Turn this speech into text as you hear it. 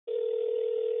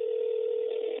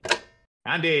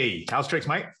Andy, how's tricks,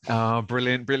 mate? Oh,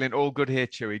 brilliant, brilliant. All good here,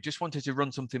 Chewy. Just wanted to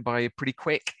run something by you pretty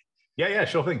quick. Yeah,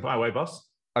 sure thing. By the way, boss.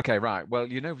 Okay, right. Well,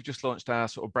 we've just launched our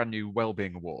sort of brand new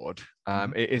wellbeing award.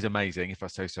 Mhm. It is amazing, if I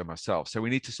say so myself. So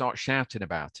we need to start shouting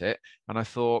about it. And I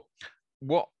thought,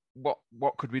 what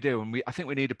could we do? And I think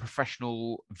we need a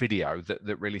professional video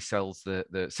that really sells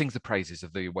the sings the praises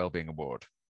of the wellbeing award.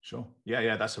 Sure.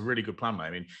 Yeah, that's a really good plan, mate. I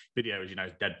mean, video, as you know,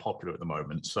 is dead popular at the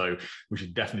moment, so we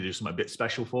should definitely do something a bit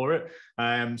special for it.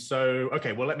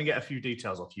 Okay, well, let me get a few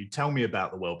details off you. Tell me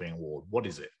about the Wellbeing Award. What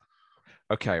is it?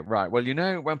 Okay, right. Well,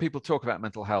 when people talk about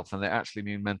mental health and they actually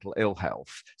mean mental ill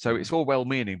health. So Mhm. it's all well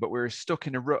meaning, but we're stuck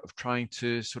in a rut of trying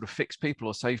to sort of fix people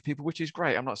or save people, which is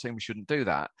great. I'm not saying we shouldn't do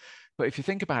that. But if you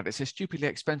think about it, it's a stupidly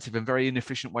expensive and very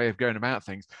inefficient way of going about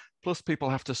things. Plus,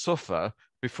 people have to suffer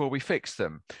before we fix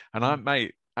them. And Mhm.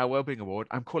 mate, our Wellbeing Award,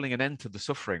 I'm calling an end to the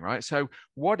suffering, right? So,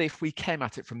 what if we came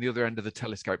at it from the other end of the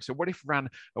telescope? So, what if ran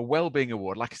a Wellbeing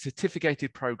Award, like a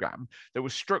certificated program that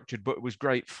was structured but was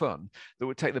great fun, that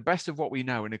would take the best of what we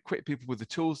know and equip people with the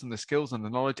tools and the skills and the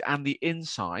knowledge and the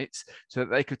insights so that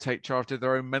they could take charge of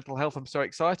their own mental health? I'm so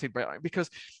excited because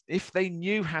if they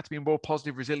knew how to be more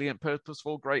positive, resilient,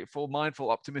 purposeful, grateful,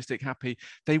 mindful, optimistic, happy,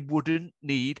 they wouldn't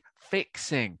need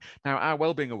fixing. Now, our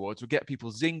Wellbeing Awards would get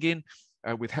people zinging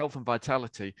with health and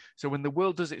vitality. So when the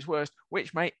world does its worst,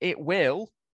 which mate, it will,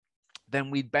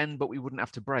 then we'd bend, but we wouldn't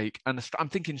have to break. And I'm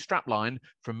thinking strapline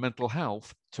from mental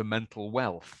health to mental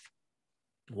wealth.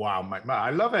 Wow, mate, I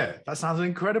love it. That sounds an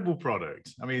incredible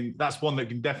product. I mean, that's one that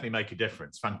can definitely make a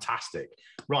difference. Fantastic.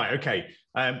 Right. Okay.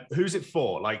 Who's it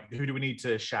for? Like, who do we need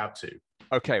to shout to?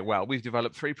 Okay, well, we've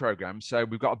developed three programs. So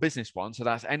we've got a business one. So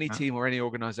that's any Huh? team or any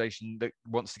organization that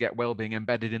wants to get well-being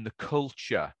embedded in the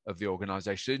culture of the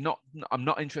organization. So I'm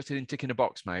not interested in ticking a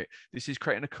box, mate. This is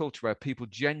creating a culture where people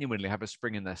genuinely have a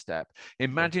spring in their step. Okay.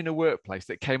 Imagine a workplace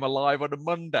that came alive on a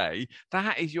Monday.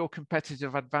 That is your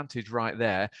competitive advantage right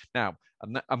there. Now,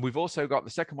 and we've also got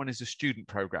the second one is a student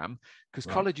program because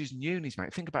Right. colleges and unis,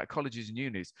 mate, think about colleges and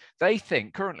unis.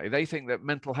 Currently they think that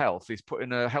mental health is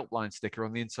putting a helpline sticker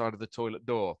on the inside of the toilet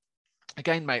door.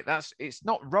 Again, mate, it's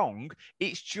not wrong.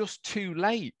 It's just too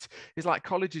late. It's like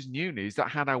colleges and unis that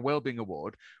had our wellbeing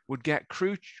award would get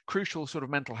crucial sort of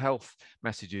mental health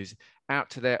messages out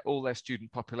to all their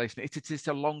student population. It is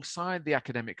alongside the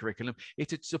academic curriculum.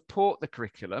 It'd support the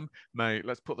curriculum, mate.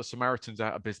 Let's put the Samaritans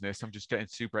out of business. I'm just getting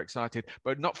super excited,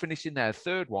 but not finishing there.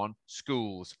 Third one,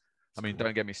 schools. I mean, Cool.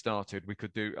 don't get me started. We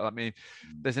could do, I mean,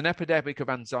 there's an epidemic of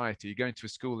anxiety. You go into a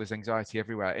school, there's anxiety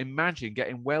everywhere. Imagine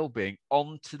getting well-being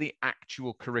onto the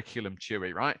actual curriculum,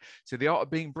 Chewy, right? So the art of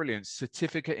being brilliant,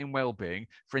 certificate in well-being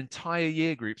for entire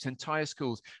year groups, entire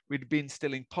schools. We'd be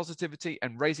instilling positivity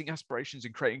and raising aspirations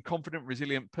and creating confident,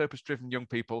 resilient, purpose-driven young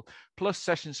people, plus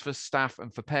sessions for staff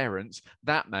and for parents.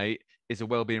 That, mate, is a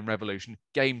well-being revolution,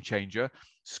 game changer.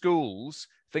 Schools,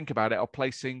 think about it, are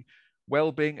placing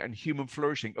well-being and human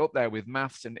flourishing up there with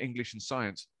maths and English and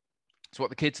science. It's what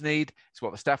the kids need. It's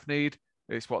what the staff need.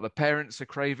 It's what the parents are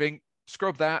craving.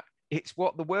 Scrub that. It's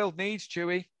what the world needs,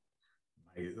 Chewy.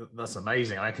 That's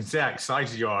amazing. I can see how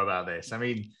excited you are about this. I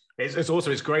mean,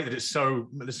 it's great that there's so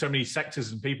many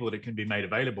sectors and people that it can be made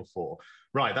available for.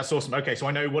 Right, that's awesome. Okay, so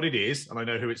I know what it is and I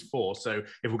know who it's for. So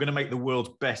if we're going to make the world's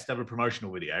best ever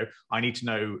promotional video, I need to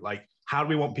know like how do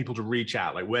we want people to reach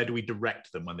out? Like where do we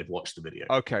direct them when they've watched the video?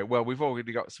 Okay, well, we've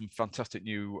already got some fantastic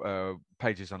new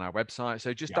pages on our website.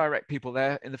 So just Yeah. direct people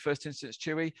there in the first instance,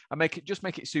 Chewy, and make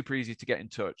it super easy to get in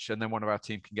touch. And then one of our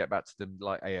team can get back to them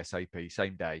like ASAP,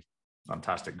 same day.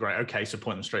 Fantastic. Great. Okay. So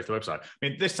point them straight to the website. I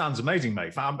mean, this sounds amazing,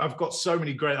 mate. I've got so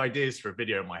many great ideas for a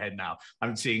video in my head now.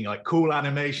 I'm seeing like cool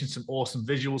animations, some awesome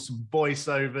visuals, some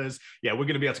voiceovers. Yeah, we're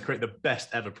going to be able to create the best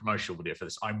ever promotional video for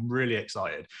this. I'm really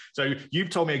excited. So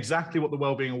you've told me exactly what the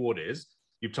Wellbeing Award is.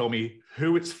 You've told me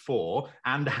who it's for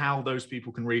and how those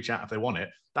people can reach out if they want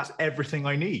it. That's everything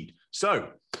I need.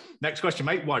 So next question,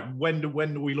 mate. When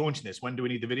are we launching this? When do we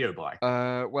need the video by?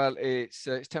 Well, it's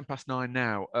 10 past 9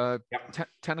 now. Yep.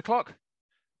 10 o'clock.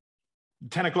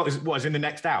 10 o'clock is what is in the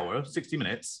next hour, 60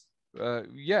 minutes.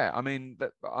 Yeah, I mean,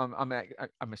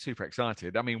 I'm super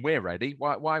excited. I mean, we're ready.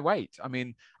 Why wait? I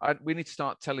mean, we need to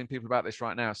start telling people about this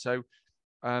right now. So,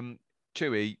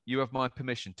 Chewy, you have my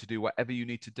permission to do whatever you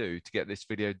need to do to get this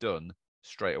video done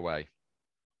straight away.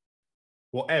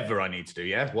 Whatever I need to do,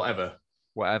 yeah? Whatever.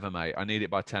 Whatever, mate. I need it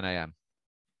by 10 a.m.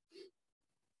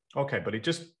 Okay, buddy,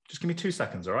 just give me 2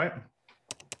 seconds, all right?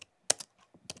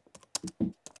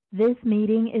 This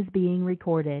meeting is being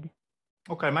recorded.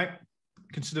 Okay, mate.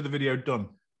 Consider the video done.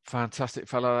 Fantastic,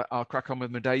 fella. I'll crack on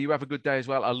with my day. You have a good day as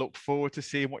well. I look forward to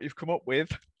seeing what you've come up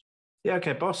with. Yeah,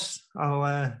 okay, boss.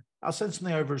 I'll send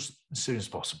something over as soon as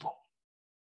possible.